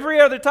there.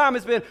 Every other time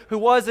it's been who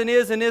was and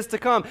is to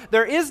come.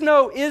 There is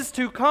no is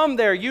to come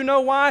there. You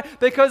know why?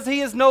 Because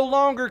he is no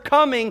longer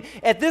coming.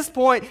 At this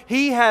point,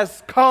 he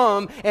has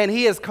come, and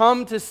he has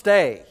come to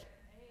stay.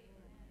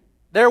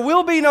 There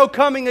will be no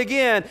coming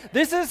again.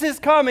 This is his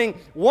coming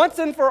once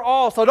and for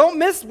all. So don't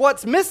miss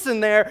what's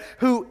missing there,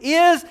 who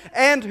is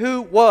and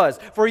who was.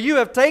 For you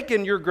have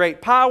taken your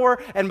great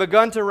power and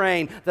begun to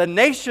reign. The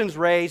nations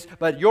raged,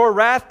 but your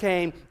wrath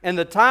came, and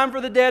the time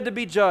for the dead to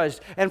be judged,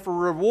 and for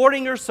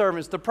rewarding your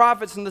servants, the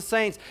prophets and the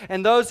saints,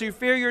 and those who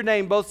fear your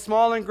name, both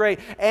small and great,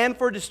 and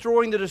for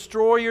destroying the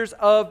destroyers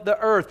of the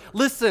earth.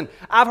 Listen,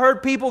 I've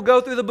heard people go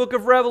through the book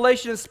of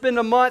Revelation and spend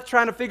a month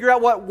trying to figure out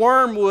what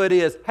wormwood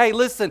is. Hey,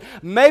 listen,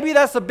 maybe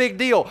that's a big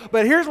deal,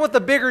 but here's what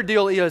the bigger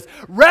deal is.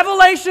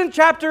 Revelation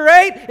chapter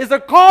 8 is a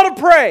call to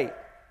pray.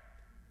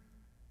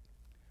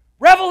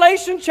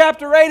 Revelation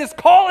chapter 8 is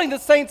calling the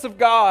saints of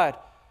God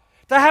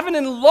to have an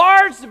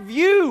enlarged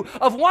view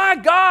of why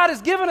God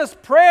has given us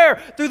prayer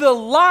through the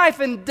life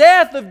and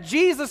death of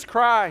Jesus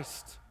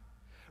Christ.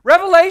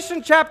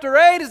 Revelation chapter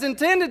 8 is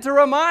intended to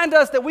remind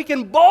us that we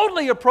can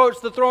boldly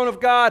approach the throne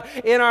of God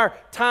in our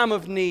time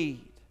of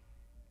need.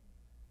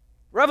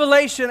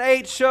 Revelation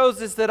 8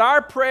 shows us that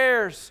our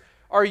prayers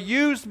are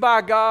used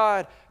by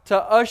God to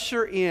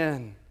usher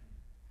in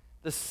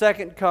the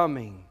second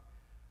coming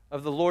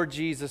of the Lord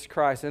Jesus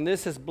Christ, and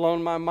this has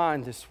blown my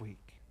mind this week,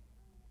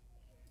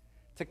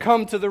 to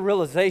come to the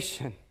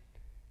realization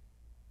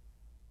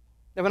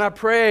that when I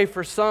pray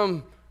for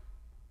some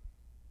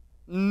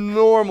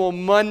normal,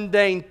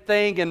 mundane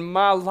thing in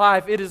my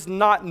life, it is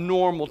not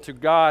normal to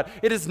God.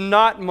 It is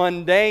not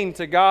mundane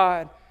to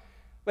God.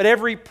 But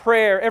every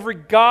prayer, every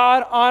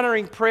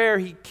God-honoring prayer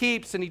He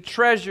keeps and He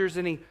treasures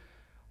and He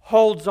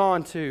holds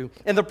on to.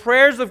 And the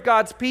prayers of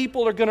God's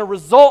people are going to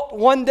result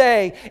one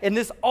day in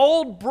this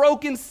old,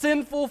 broken,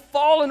 sinful,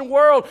 fallen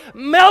world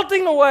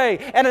melting away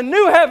and a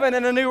new heaven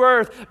and a new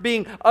earth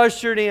being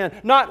ushered in.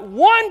 Not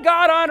one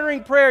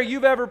God-honoring prayer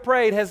you've ever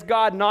prayed has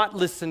God not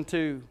listened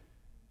to.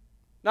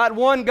 Not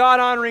one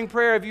God-honoring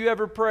prayer have you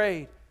ever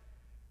prayed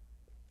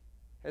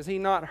has He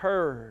not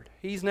heard.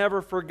 He's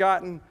never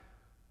forgotten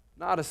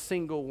not a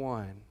single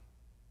one.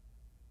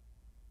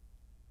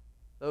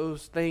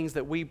 Those things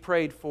that we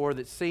prayed for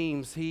that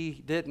seems He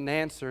didn't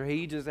answer,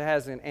 He just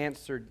hasn't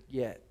answered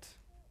yet.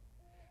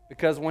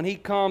 Because when He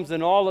comes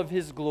in all of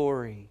His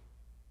glory,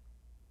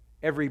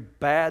 every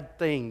bad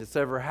thing that's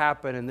ever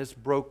happened in this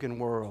broken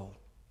world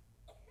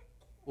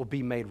will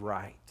be made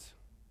right.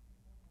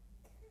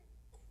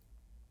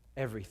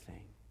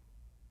 Everything.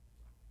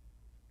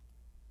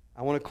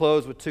 I want to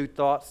close with two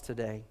thoughts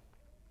today.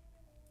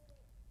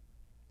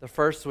 The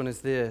first one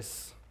is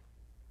this.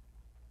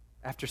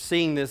 After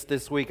seeing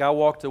this week, I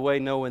walked away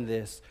knowing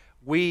this.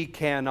 We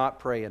cannot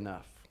pray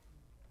enough.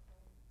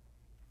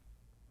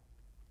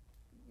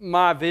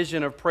 My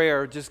vision of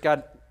prayer just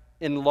got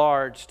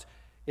enlarged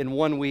in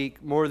 1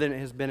 week more than it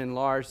has been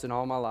enlarged in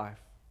all my life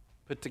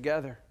put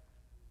together.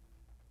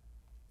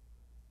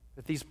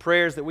 That these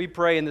prayers that we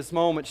pray in this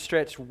moment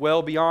stretch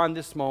well beyond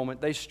this moment.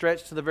 They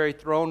stretch to the very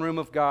throne room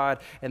of God,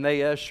 and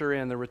they usher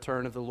in the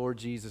return of the Lord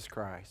Jesus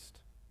Christ.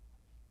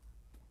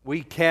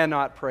 We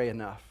cannot pray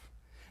enough.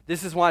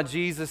 This is why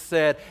Jesus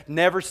said,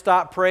 never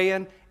stop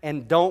praying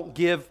and don't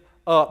give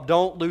up.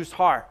 Don't lose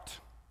heart.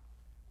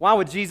 Why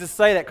would Jesus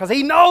say that? Because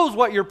He knows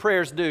what your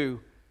prayers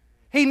do.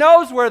 He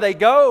knows where they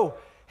go.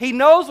 He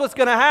knows what's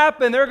going to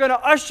happen. They're going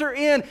to usher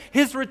in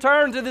His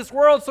return to this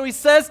world. So He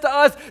says to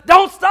us,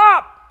 don't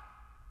stop.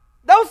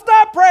 Don't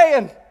stop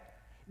praying.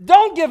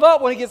 Don't give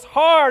up when it gets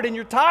hard and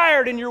you're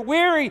tired and you're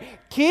weary.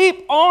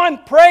 Keep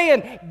on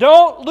praying.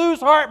 Don't lose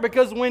heart,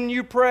 because when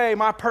you pray,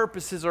 my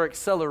purposes are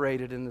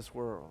accelerated in this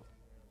world.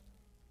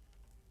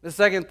 The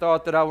second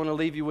thought that I want to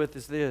leave you with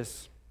is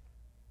this.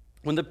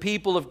 When the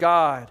people of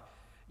God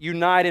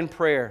unite in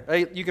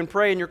prayer, you can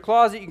pray in your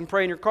closet, you can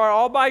pray in your car,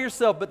 all by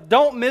yourself, but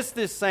don't miss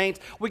this, saints.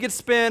 We could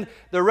spend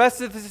the rest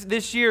of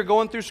this year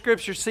going through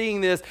Scripture seeing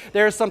this.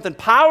 There is something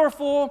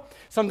powerful,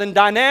 something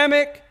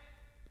dynamic,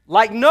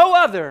 like no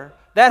other,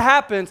 that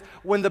happens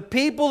when the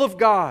people of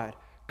God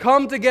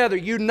come together,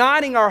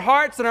 uniting our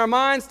hearts and our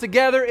minds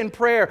together in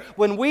prayer.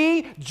 When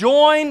we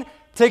join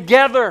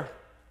together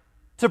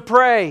to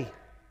pray,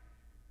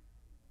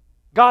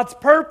 God's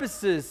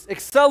purposes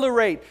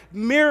accelerate.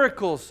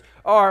 Miracles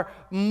are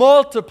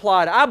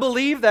multiplied. I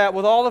believe that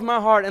with all of my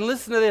heart. And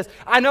listen to this.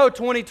 I know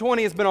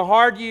 2020 has been a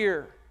hard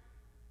year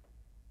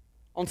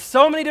on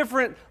so many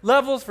different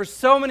levels for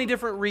so many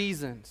different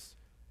reasons.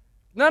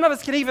 None of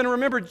us can even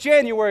remember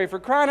January, for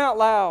crying out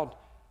loud,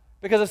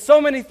 because of so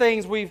many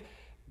things we've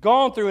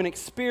gone through and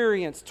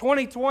experienced.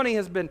 2020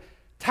 has been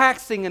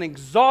taxing and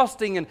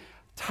exhausting and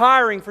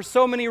tiring for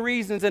so many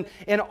reasons.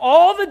 And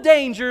all the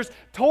dangers,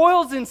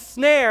 toils, and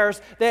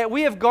snares that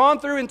we have gone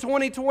through in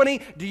 2020,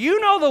 do you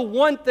know the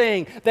one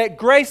thing that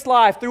Grace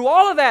Life, through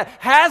all of that,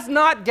 has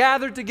not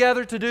gathered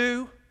together to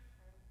do?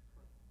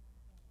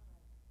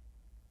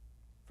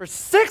 For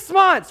 6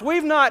 months,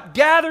 we've not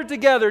gathered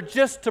together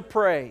just to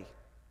pray.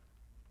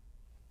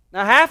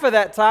 Now, half of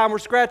that time, we're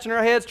scratching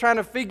our heads trying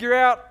to figure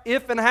out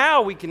if and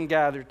how we can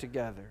gather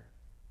together.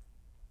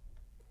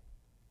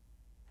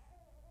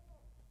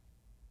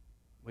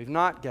 We've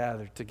not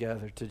gathered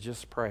together to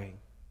just pray.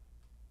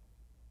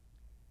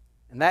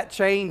 And that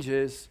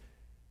changes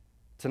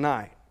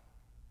tonight.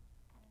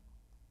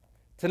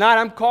 Tonight,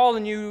 I'm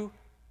calling you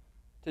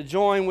to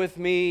join with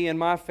me and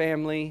my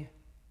family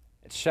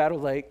at Shadow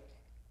Lake.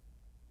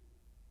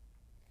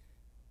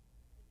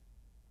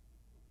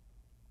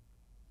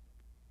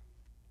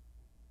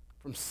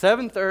 From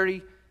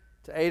 7:30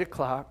 to 8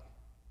 o'clock,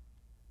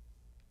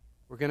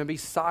 we're going to be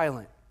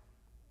silent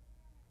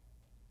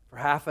for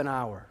half an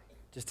hour.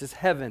 Just as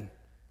heaven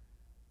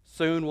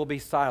soon will be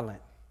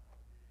silent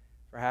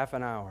for half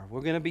an hour.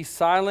 We're going to be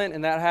silent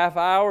in that half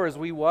hour as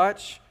we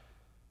watch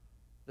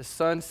the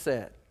sun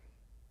set.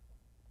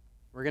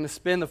 We're going to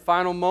spend the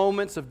final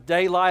moments of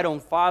daylight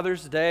on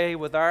Father's Day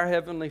with our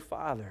Heavenly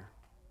Father.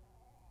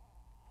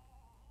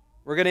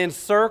 We're going to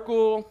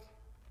encircle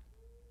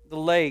the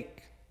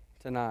lake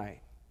tonight.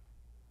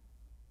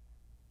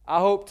 I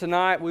hope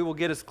tonight we will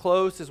get as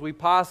close as we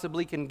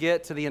possibly can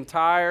get to the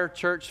entire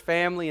church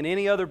family and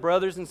any other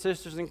brothers and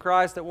sisters in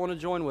Christ that want to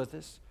join with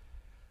us.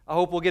 I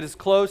hope we'll get as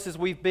close as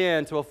we've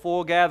been to a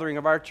full gathering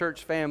of our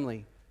church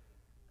family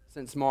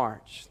since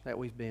March that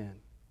we've been.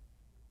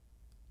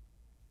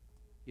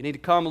 You need to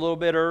come a little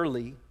bit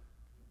early.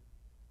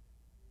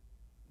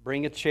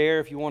 Bring a chair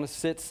if you want to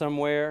sit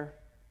somewhere.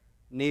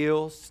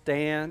 Kneel,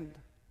 stand.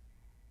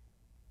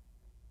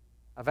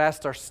 I've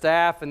asked our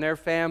staff and their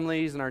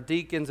families and our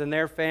deacons and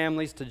their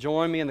families to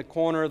join me in the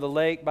corner of the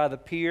lake by the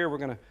pier. We're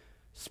going to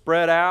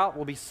spread out.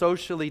 We'll be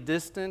socially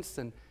distanced,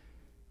 and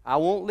I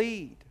won't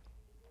lead.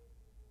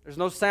 There's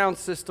no sound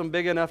system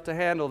big enough to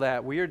handle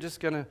that. We are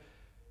just going to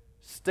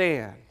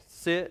stand,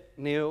 sit,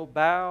 kneel,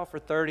 bow for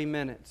 30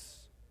 minutes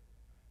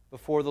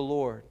before the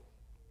Lord.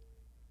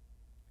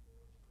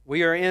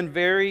 We are in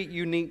very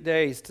unique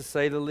days, to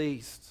say the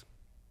least.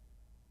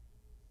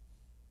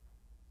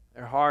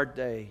 They're hard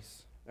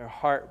days. They're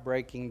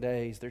heartbreaking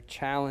days. They're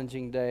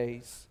challenging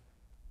days.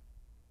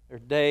 They're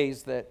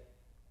days that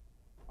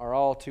are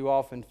all too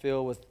often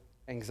filled with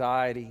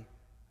anxiety,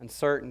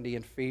 uncertainty,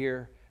 and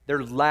fear.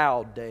 They're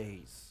loud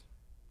days.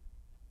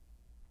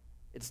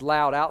 It's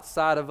loud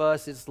outside of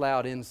us. It's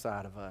loud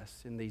inside of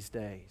us in these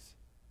days.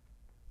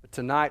 But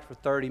tonight, for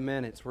 30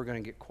 minutes, we're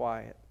going to get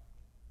quiet.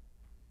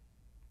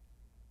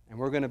 And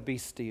we're going to be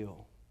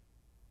still.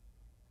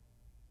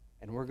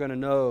 And we're going to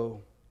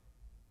know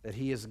that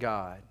He is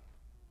God.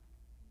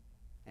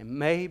 And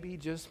maybe,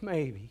 just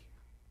maybe,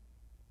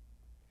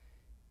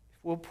 if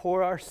we'll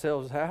pour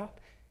ourselves out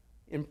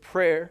in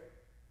prayer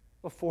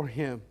before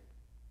Him,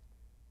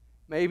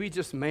 maybe,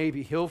 just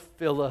maybe, He'll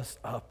fill us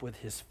up with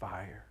His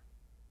fire.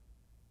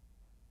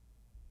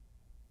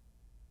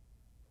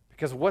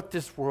 Because what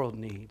this world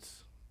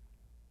needs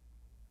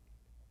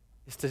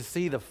is to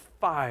see the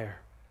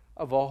fire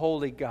of a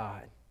holy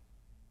God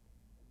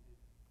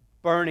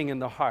burning in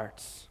the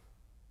hearts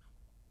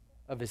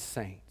of His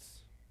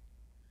saints.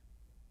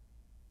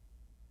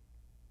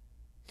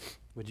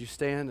 Would you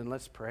stand and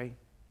let's pray?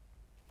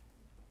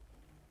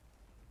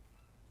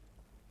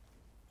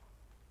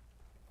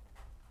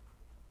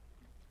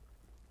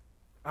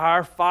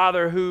 Our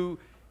Father who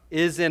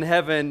is in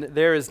heaven,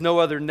 there is no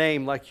other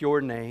name like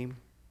your name.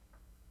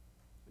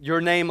 Your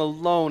name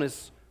alone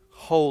is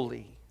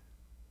holy.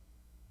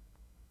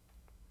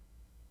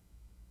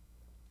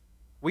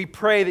 We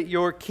pray that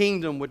your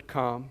kingdom would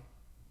come.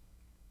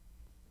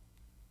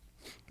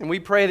 And we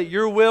pray that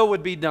your will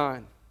would be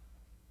done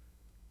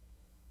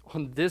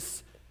on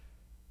this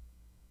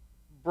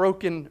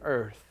broken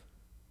earth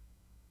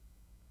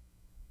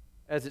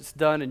as it's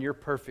done in your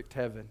perfect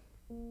heaven.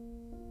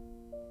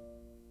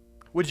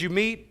 Would you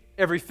meet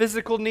every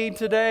physical need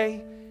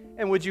today?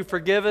 And would you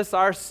forgive us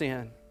our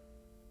sin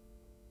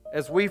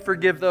as we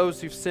forgive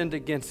those who've sinned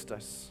against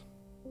us?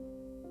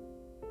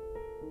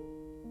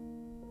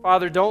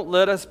 Father, don't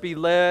let us be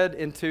led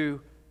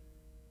into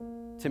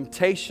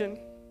temptation.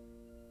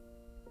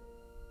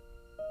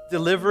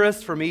 Deliver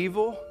us from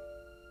evil.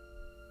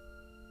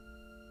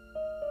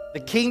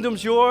 The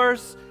kingdom's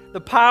yours.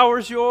 The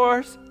power's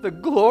yours. The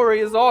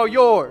glory is all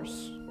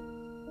yours.